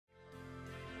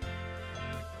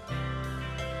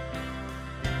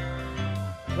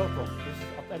Welcome, this is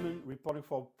Emmen reporting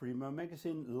for Pimeur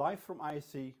Magazine, live from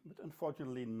ISC, but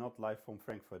unfortunately not live from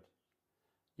Frankfurt.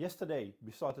 Yesterday,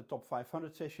 beside the top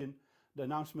 500 session, the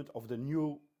announcement of the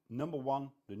new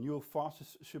 #1, the new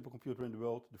fastest supercomputer in the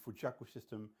world, the Fugaku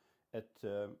system at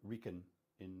RIKEN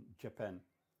in Japan.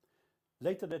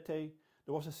 Later that day,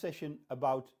 there was a session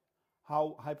about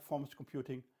how high-performance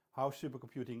computing, how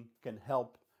supercomputing can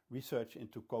help research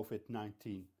into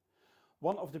COVID-19.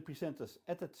 One of the presenters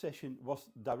at that session was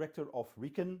director of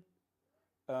RIKEN,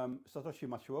 Satoshi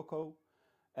Matsuoka,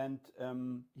 and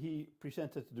he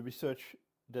presented the research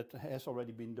that has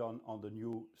already been done on the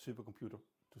new supercomputer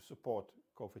to support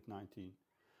COVID-19.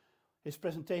 His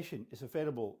presentation is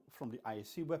available from the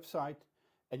ISC website,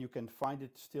 and you can find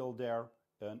it still there,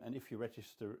 and if you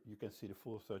register you can see the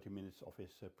full 30 minutes of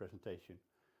his presentation.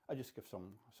 I just give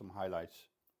some highlights.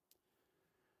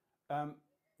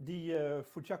 The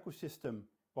Fugaku system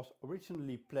was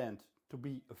originally planned to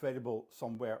be available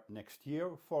somewhere next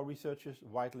year for researchers,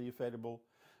 widely available,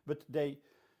 but they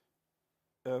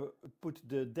put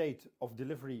the date of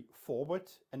delivery forward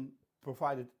and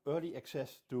provided early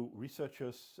access to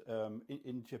researchers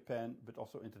in Japan, but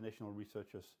also international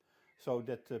researchers, so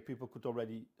that people could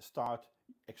already start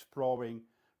exploring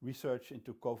research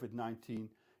into COVID-19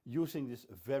 using this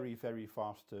very, very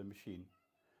fast machine.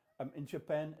 In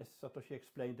Japan, as Satoshi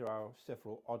explained, there are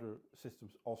several other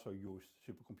systems also used,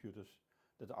 supercomputers,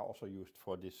 that are also used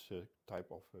for this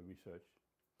type of research.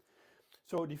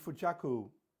 So the Fugaku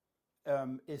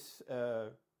is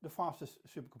the fastest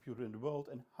supercomputer in the world,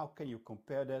 and how can you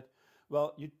compare that?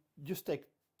 Well, you just take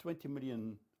 20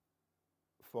 million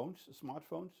phones,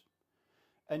 smartphones,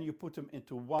 and you put them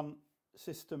into one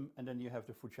system, and then you have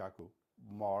the Fugaku,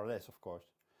 more or less, of course.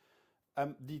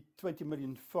 The 20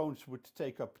 million phones would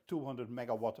take up 200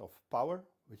 megawatt of power,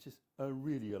 which is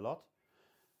really a lot.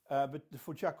 But the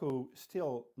Fugaku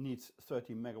still needs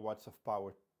 30 megawatts of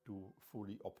power to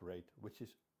fully operate, which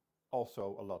is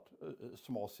also a lot, a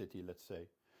small city, let's say.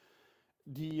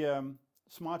 The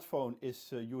smartphone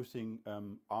is using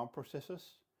ARM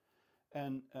processors,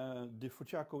 and the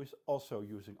Fugaku is also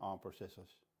using ARM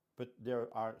processors, but there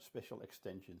are special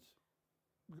extensions.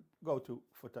 Go to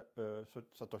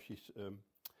Satoshi's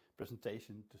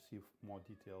presentation to see more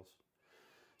details.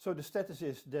 So the status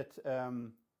is that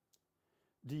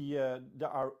there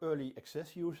are early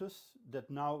access users that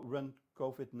now run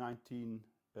COVID-19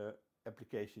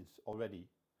 applications already.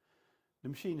 The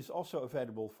machine is also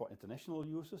available for international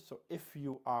users, so if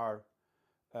you are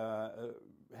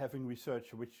having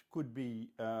research which could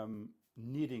be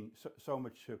needing so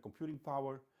much computing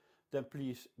power, then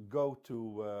please go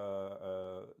to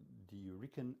the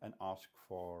RIKEN and ask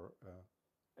for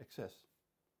access.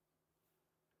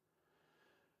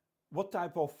 What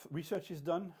type of research is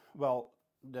done? Well,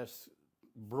 there's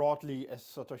broadly, as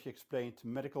Satoshi explained,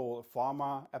 medical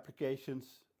pharma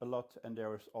applications a lot, and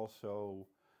there is also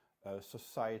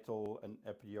societal and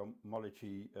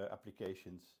epidemiology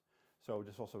applications. So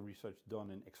there's also research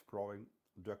done in exploring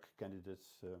drug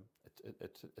candidates,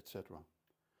 etc.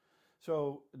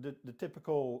 So the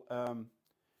typical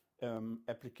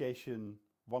application,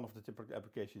 one of the typical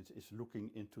applications is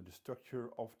looking into the structure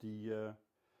of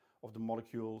the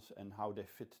molecules and how they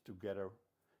fit together.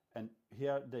 And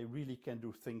here they really can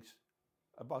do things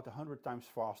about 100 times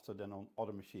faster than on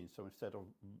other machines. So instead of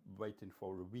waiting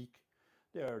for a week,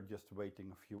 they are just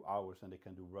waiting a few hours and they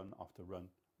can do run after run,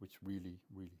 which really,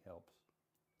 really helps.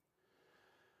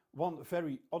 One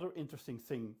very other interesting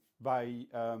thing by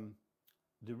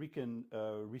the RIKEN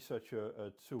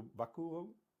researcher Fugaku,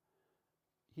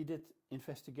 he did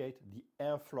investigate the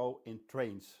airflow in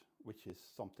trains, which is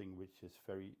something which is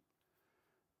very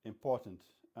important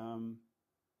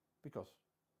because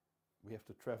we have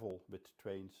to travel with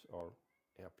trains or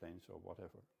airplanes or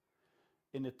whatever.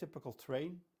 In a typical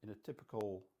train, in a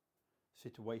typical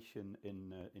situation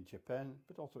in Japan,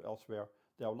 but also elsewhere,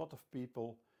 there are a lot of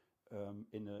people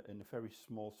in a very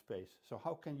small space. So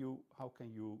how can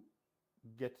you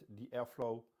get the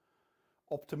airflow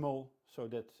optimal so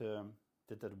that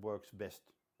that works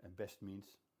best, and best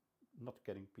means not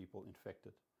getting people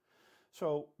infected.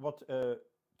 So what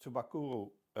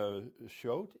Fugaku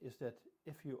showed is that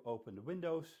if you open the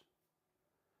windows,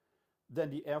 then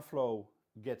the airflow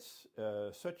gets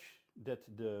such that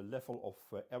the level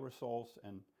of aerosols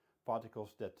and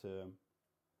particles that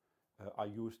are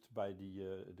used by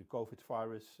the COVID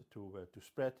virus to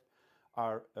spread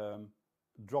are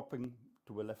dropping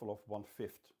to a level of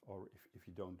 1/5, or if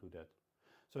you don't do that.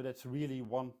 So that's really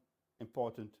one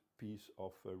important piece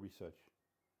of research.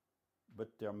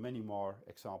 But there are many more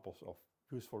examples of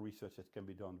useful research that can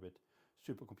be done with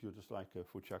supercomputers like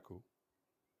Fugaku.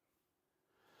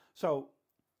 So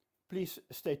please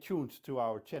stay tuned to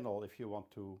our channel if you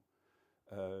want to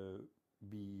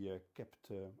be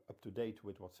kept up to date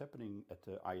with what's happening at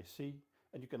the ISC.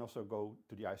 And you can also go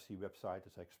to the ISC website,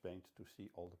 as I explained, to see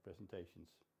all the presentations.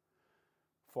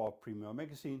 For Pimeur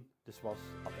Magazine, this was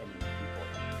Ad